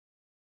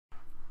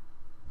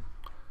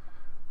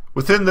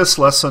Within this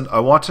lesson,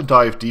 I want to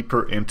dive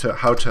deeper into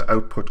how to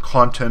output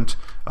content.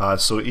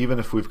 So even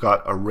if we've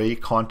got array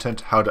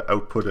content, how to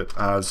output it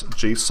as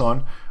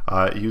JSON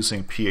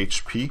using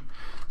PHP.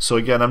 So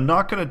again, I'm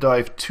not going to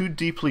dive too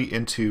deeply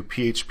into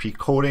PHP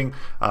coding,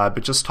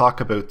 but just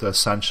talk about the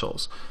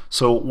essentials.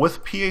 So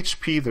with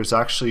PHP, there's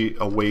actually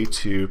a way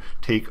to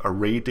take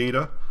array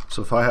data.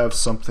 So if I have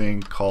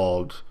something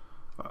called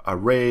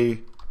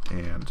array,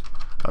 and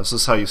this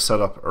is how you set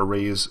up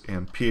arrays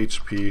in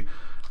PHP.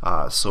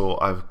 So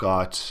I've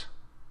got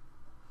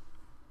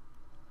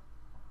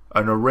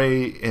an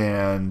array,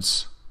 and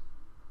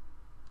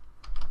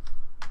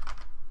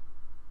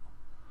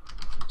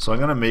so I'm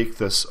going to make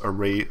this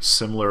array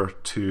similar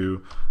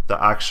to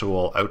the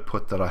actual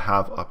output that I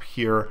have up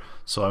here.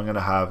 So I'm going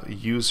to have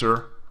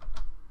user,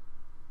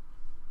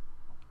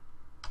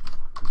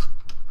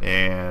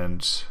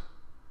 and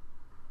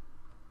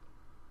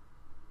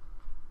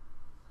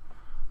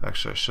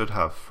actually I should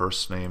have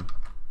first name,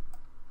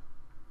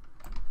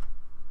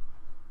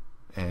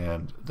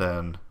 and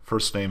then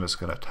first name is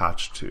going to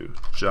attach to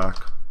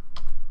Jack,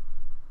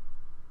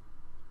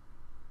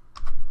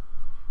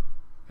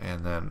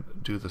 and then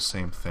do the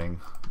same thing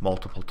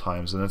multiple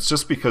times, and it's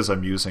just because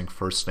I'm using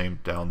first name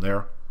down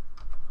there.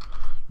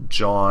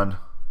 John,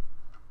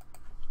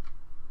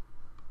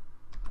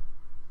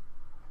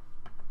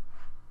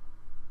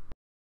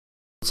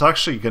 it's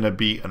actually going to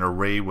be an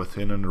array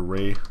within an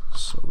array,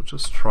 so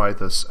just try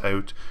this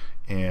out.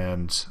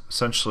 And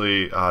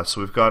essentially,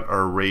 so we've got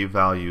our array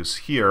values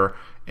here,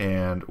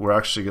 and we're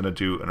actually going to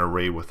do an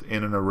array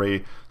within an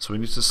array. So we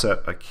need to set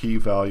a key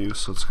value,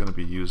 so it's going to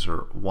be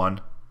user1.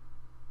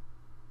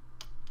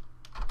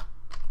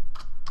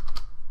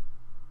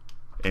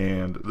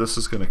 And this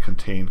is going to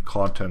contain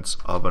contents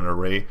of an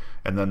array,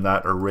 and then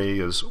that array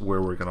is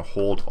where we're going to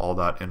hold all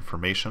that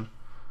information.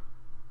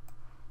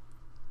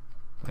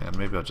 And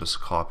maybe I'll just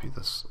copy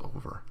this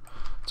over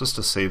just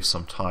to save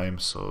some time.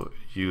 So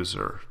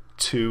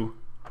user2,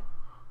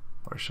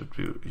 or I should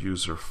do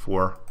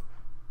user4,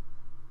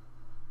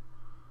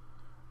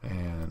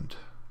 and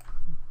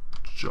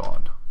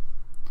John.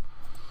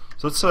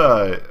 So it's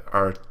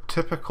our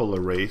typical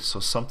array, so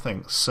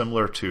something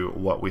similar to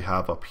what we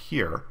have up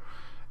here.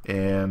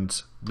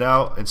 And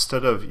now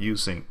instead of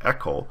using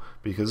echo,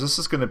 because this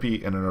is going to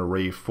be in an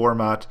array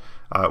format,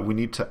 we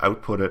need to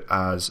output it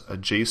as a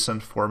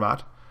JSON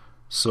format.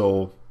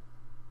 So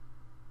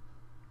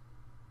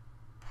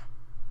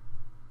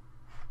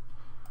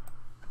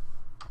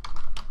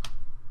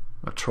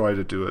I'll try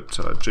to do it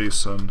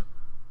JSON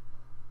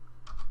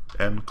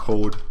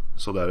encode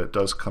so that it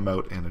does come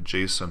out in a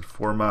JSON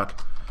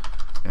format.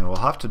 And we'll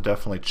have to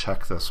definitely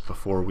check this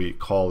before we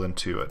call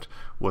into it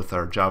with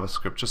our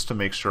JavaScript, just to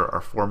make sure our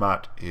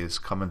format is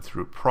coming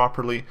through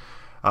properly.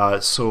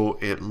 So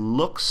it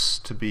looks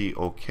to be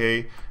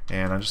okay,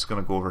 and I'm just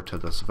going to go over to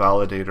this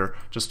validator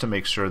just to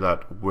make sure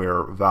that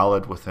we're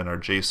valid within our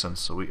JSON.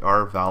 So we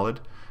are valid.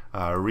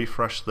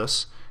 Refresh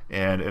this,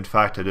 and in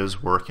fact it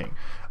is working.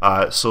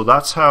 So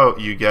that's how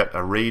you get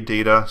array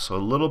data, so a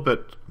little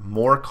bit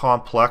more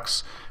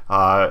complex.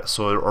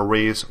 So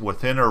arrays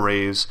within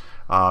arrays,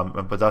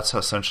 but that's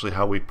essentially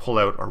how we pull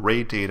out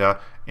array data,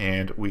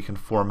 and we can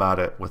format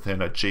it within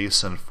a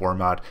JSON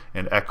format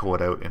and echo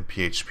it out in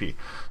PHP.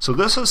 So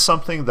this is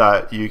something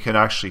that you can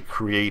actually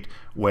create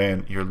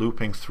when you're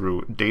looping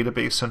through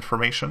database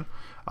information,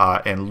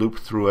 and loop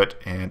through it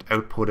and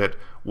output it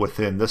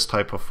within this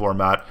type of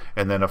format.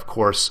 And then of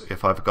course,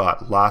 if I've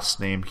got last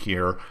name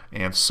here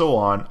and so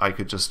on, I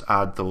could just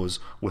add those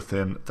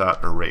within that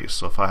array.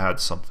 So if I had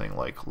something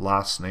like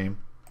last name,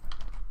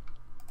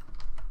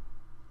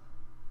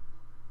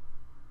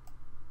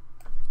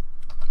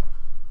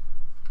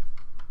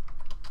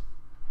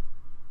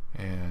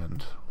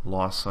 and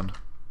Lawson,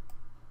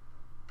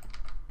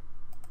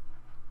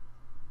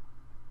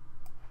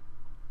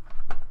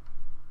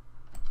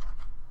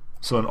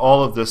 so in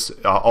all of this,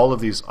 all of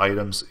these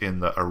items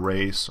in the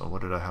array, so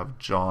what did I have?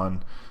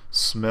 John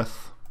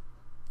Smith,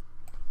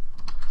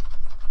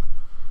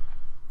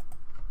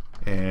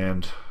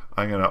 and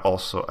I'm going to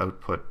also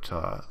output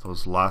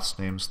those last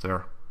names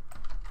there.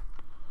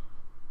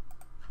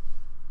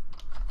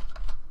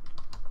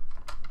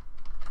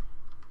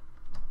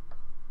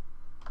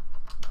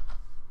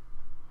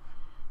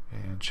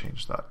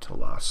 Change that to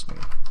last name.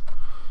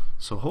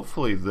 So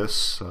hopefully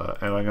this, and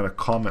I'm going to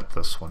comment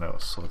this one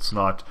out so it's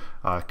not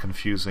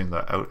confusing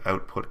the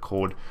output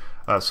code.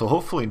 So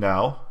hopefully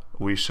now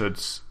we're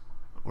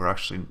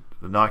actually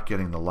not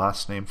getting the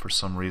last name for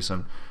some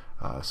reason.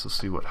 So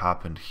see what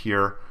happened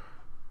here.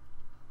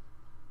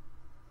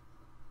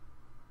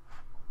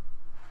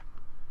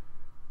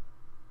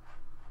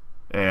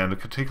 And we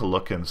could take a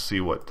look and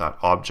see what that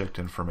object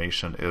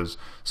information is.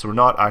 So we're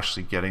not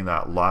actually getting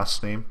that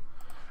last name.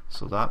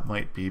 So that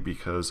might be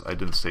because I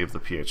didn't save the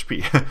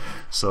PHP.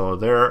 So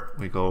there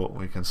we go.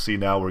 We can see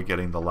now we're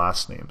getting the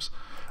last names.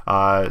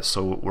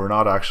 So we're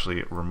not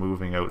actually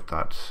removing out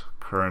that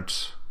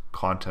current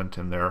content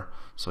in there.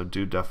 So I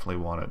do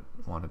definitely want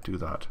to do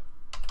that.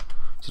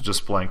 So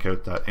just blank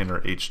out that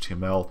inner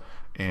HTML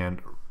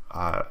and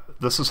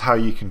this is how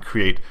you can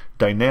create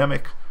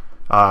dynamic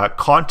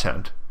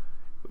content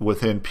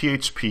within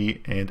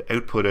PHP and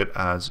output it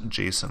as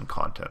JSON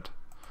content.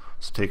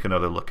 Let's take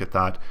another look at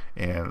that,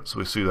 and so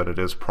we see that it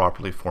is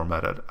properly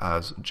formatted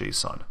as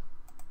JSON.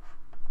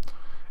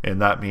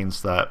 And that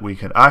means that we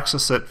can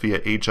access it via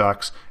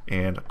AJAX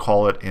and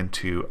call it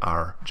into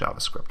our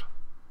JavaScript.